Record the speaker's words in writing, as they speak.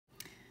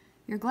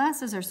Your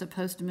glasses are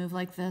supposed to move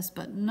like this,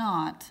 but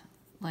not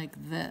like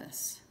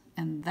this.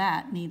 And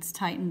that needs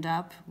tightened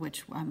up,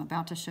 which I'm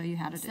about to show you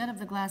how to do. Instead of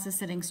the glasses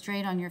sitting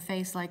straight on your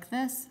face like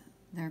this,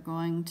 they're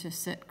going to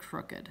sit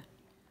crooked.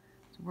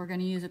 So we're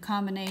going to use a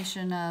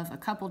combination of a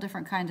couple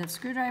different kinds of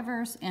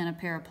screwdrivers and a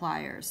pair of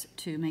pliers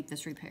to make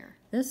this repair.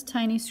 This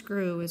tiny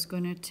screw is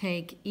going to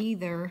take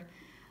either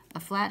a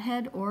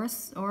flathead or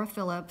a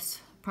Phillips,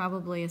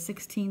 probably a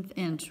 1/16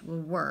 inch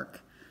will work.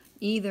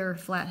 Either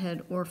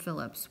flathead or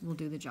Phillips will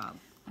do the job.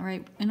 All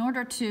right, in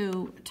order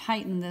to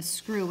tighten this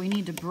screw, we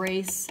need to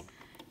brace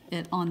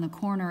it on the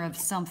corner of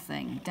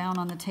something. Down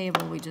on the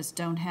table, we just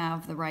don't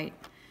have the right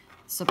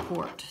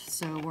support.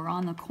 So we're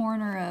on the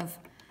corner of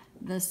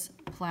this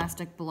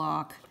plastic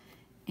block,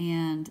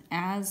 and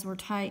as we're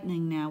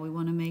tightening now, we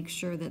want to make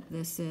sure that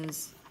this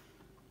is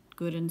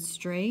good and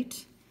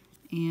straight,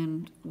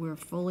 and we're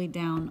fully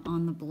down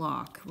on the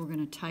block. We're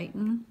going to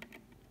tighten.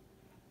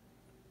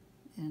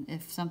 And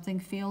if something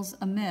feels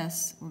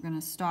amiss, we're going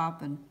to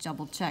stop and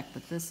double check,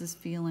 but this is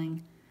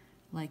feeling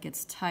like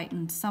it's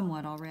tightened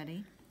somewhat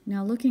already.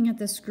 Now looking at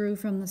the screw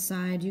from the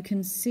side, you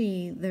can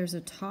see there's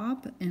a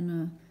top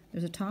and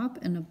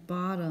a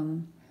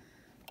bottom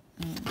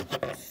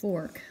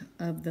fork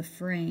of the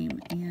frame,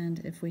 and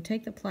if we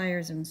take the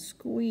pliers and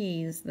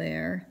squeeze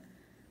there,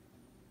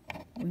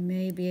 we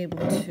may be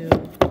able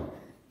to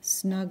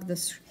snug the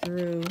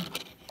screw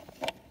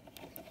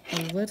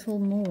a little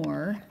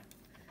more.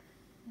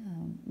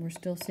 We're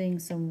still seeing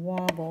some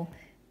wobble.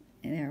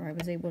 There, I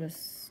was able to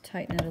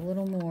tighten it a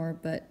little more,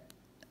 but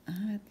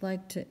I'd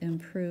like to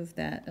improve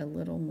that a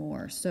little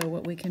more. So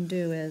what we can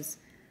do is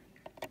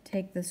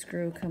take the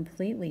screw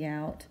completely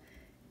out,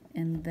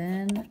 and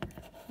then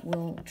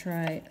we'll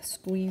try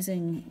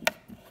squeezing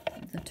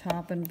the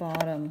top and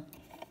bottom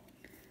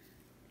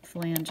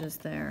flanges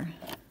there.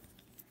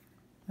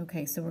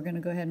 Okay, so we're going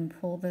to go ahead and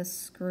pull this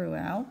screw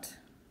out,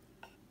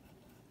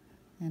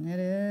 and it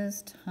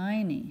is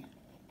tiny.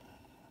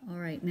 All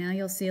right, now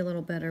you'll see a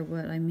little better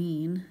what I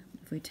mean.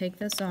 If we take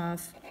this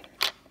off,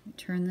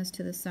 turn this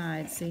to the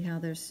side, see how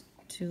there's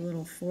two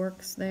little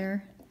forks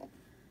there?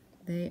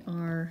 They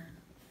are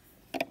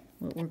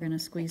what we're going to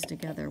squeeze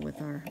together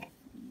with our,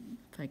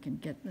 if I can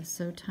get this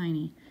so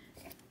tiny,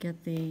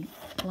 get the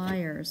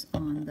pliers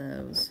on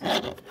those.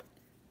 All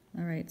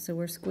right, so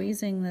we're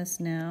squeezing this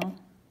now,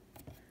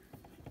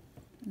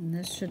 and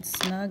this should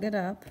snug it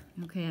up.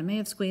 Okay, I may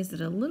have squeezed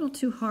it a little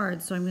too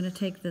hard, so I'm going to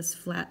take this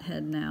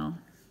flathead now,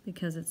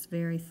 because it's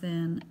very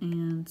thin,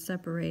 and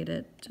separate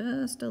it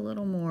just a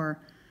little more.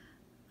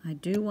 I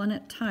do want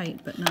it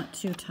tight, but not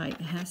too tight.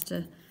 It has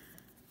to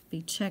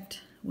be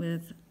checked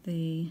with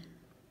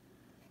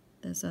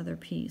this other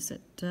piece.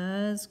 It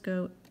does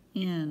go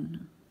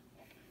in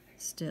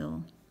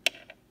still,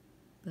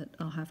 but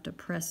I'll have to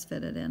press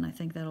fit it in. I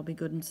think that'll be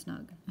good and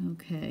snug.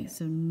 Okay,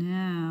 so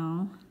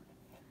now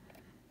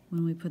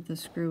when we put the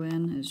screw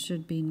in, it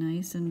should be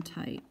nice and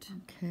tight.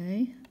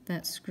 Okay,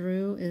 that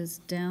screw is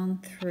down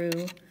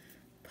through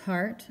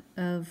part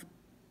of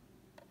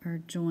our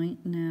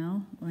joint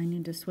now. I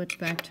need to switch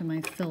back to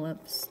my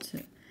Phillips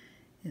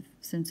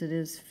since it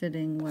is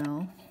fitting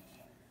well.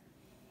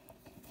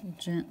 We'll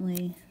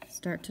gently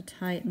start to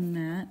tighten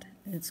that.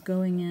 It's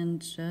going in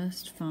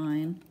just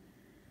fine.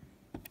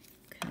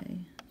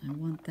 Okay, I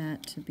want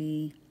that to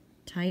be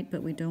tight,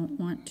 but we don't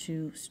want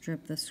to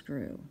strip the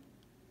screw.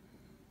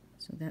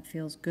 So that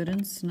feels good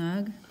and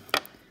snug.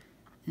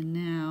 And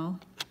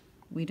now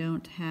we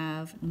don't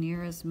have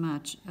near as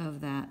much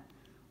of that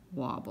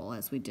wobble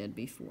as we did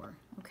before.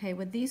 Okay,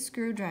 with these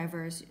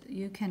screwdrivers,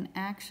 you can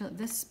actually,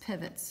 this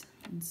pivots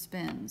and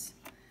spins,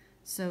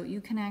 so you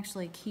can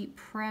actually keep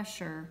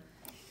pressure,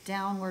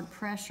 downward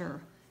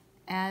pressure,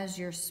 as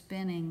you're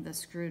spinning the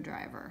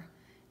screwdriver.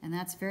 And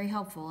that's very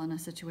helpful in a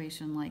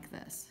situation like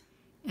this.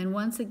 And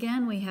once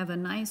again, we have a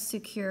nice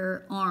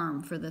secure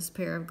arm for this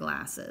pair of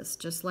glasses,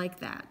 just like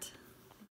that.